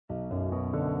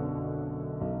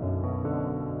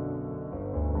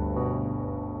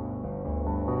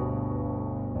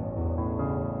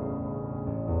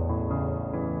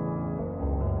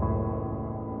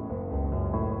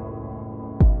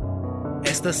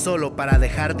Esto es solo para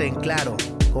dejarte en claro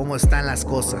cómo están las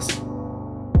cosas.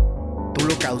 Tú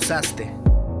lo causaste.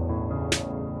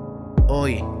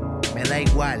 Hoy me da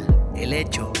igual el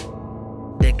hecho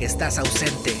de que estás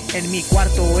ausente. En mi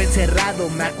cuarto encerrado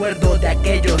me acuerdo de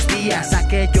aquellos días,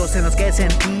 aquellos en los que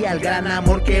sentía el gran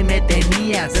amor que me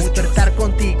tenías. Despertar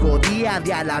contigo día a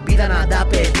día, la vida nada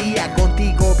pedía.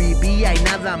 Contigo vivía y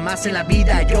nada más en la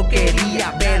vida yo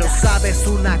quería. Pero sabes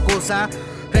una cosa,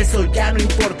 eso ya no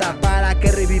importa. ¿Para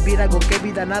qué revivir algo que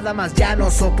vida nada más ya no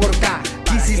soporta?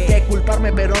 Quisiste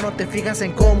culparme pero no te fijas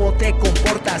en cómo te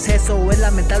comportas. Eso es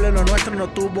lamentable, lo nuestro no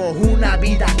tuvo una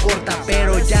vida corta.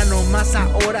 Pero ya no más,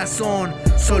 ahora son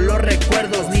solo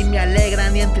recuerdos. Ni me alegra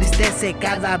ni entristece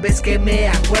cada vez que me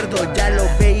acuerdo. Ya lo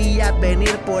veía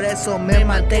venir, por eso me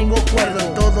mantengo cuerdo.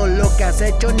 En todo lo que has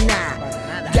hecho,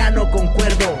 ya no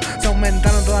concuerdo. Se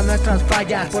aumentaron todas nuestras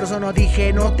fallas, por eso no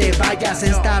dije no te vayas.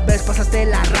 Esta vez pasaste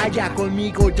la raya,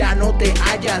 conmigo ya no te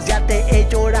hallas. Ya te he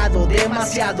llorado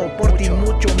demasiado, por ti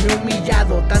mucho me he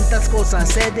humillado. Tantas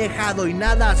cosas he dejado y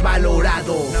nada has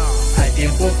valorado. Al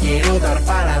tiempo quiero dar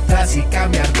para atrás y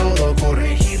cambiar todo,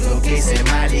 corregir lo que hice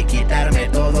mal y quitarme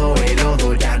todo el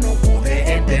lodo. Ya no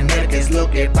pude entender qué es lo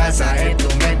que pasa en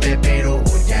tu mente, pero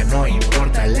hoy ya no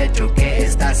importa el hecho que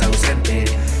estás ausente.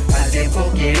 Al tiempo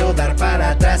quiero dar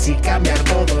para atrás y cambiar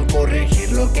todo,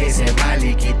 corregir lo que hice mal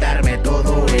y quitarme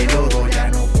todo el lodo. Ya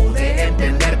no pude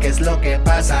entender qué es lo que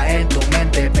pasa en tu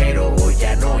mente, pero hoy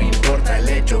ya no importa el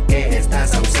hecho que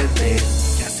estás ausente.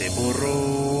 Ya se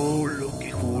borró lo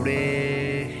que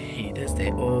juré y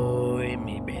desde hoy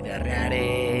mi vida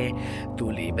reharé.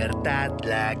 Tu libertad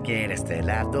la quieres de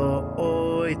lado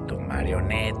hoy, tu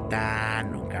marioneta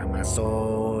nunca más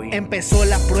soy. Empezó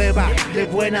la prueba de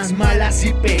buenas, malas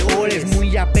y peores,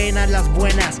 muy apenas las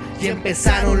buenas y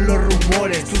empezaron los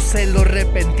rumores. Tus celos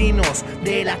repentinos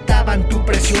delataban tu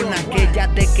presión, aquella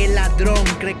de que el ladrón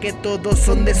cree que todos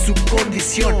son de su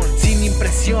condición. Sin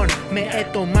impresión me he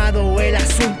tomado el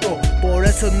asunto, por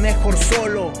eso es mejor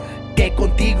solo que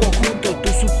contigo junto.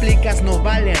 Tus súplicas no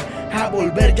valen, a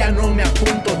volver ya no me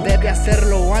apunto. Debe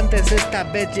hacerlo antes, esta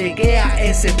vez llegué a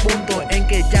ese punto en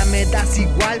que ya me das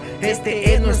igual,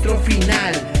 este es nuestro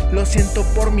final. Lo siento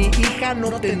por mi hija,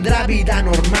 no tendrá vida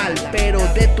normal, pero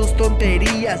de tus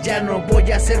tonterías ya no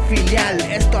voy a ser filial.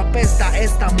 Esto apesta,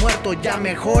 está muerto, ya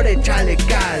mejor échale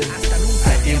cal.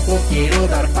 Al tiempo quiero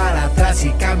dar para atrás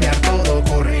y cambiar todo,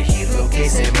 corregir lo que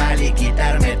hice mal y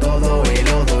quitarme todo el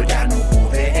lodo. Ya no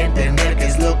pude entender qué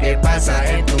es lo que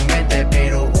pasa en tu mente,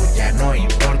 pero hoy ya no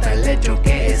importa el hecho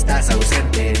que estás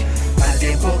ausente. Al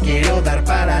tiempo quiero dar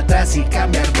para atrás y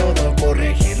cambiar todo,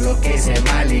 corregir lo que hice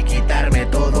mal y quitarme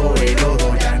todo el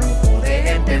lodo. Ya no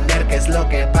pude entender qué es lo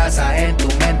que pasa en tu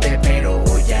mente, pero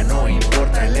hoy ya no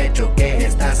importa el hecho que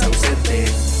estás ausente.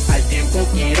 Al tiempo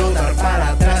quiero dar para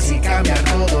atrás y cambiar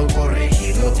todo,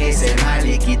 corregir lo que hice mal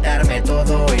y quitarme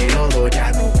todo el lodo.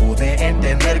 Ya no pude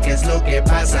entender qué es lo que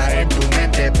pasa en tu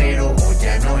mente, pero hoy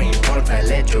ya no importa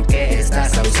el hecho que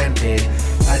estás ausente.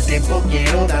 Al tiempo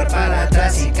quiero dar para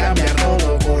atrás y cambiar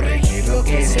todo, corregir lo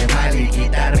que hice mal y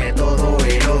quitarme todo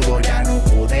el lodo. Ya no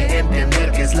pude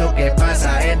entender qué es lo que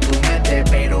pasa en tu mente,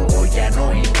 pero hoy ya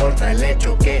no importa el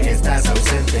hecho que estás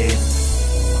ausente.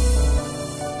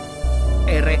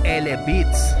 RL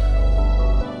Beats,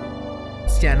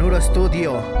 Cianuro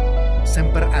Studio,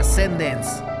 Semper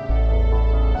Ascendens,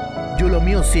 Yulo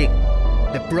Music,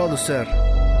 The Producer.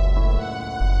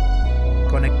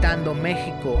 Conectando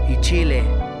México y Chile.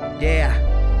 Yeah,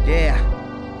 yeah.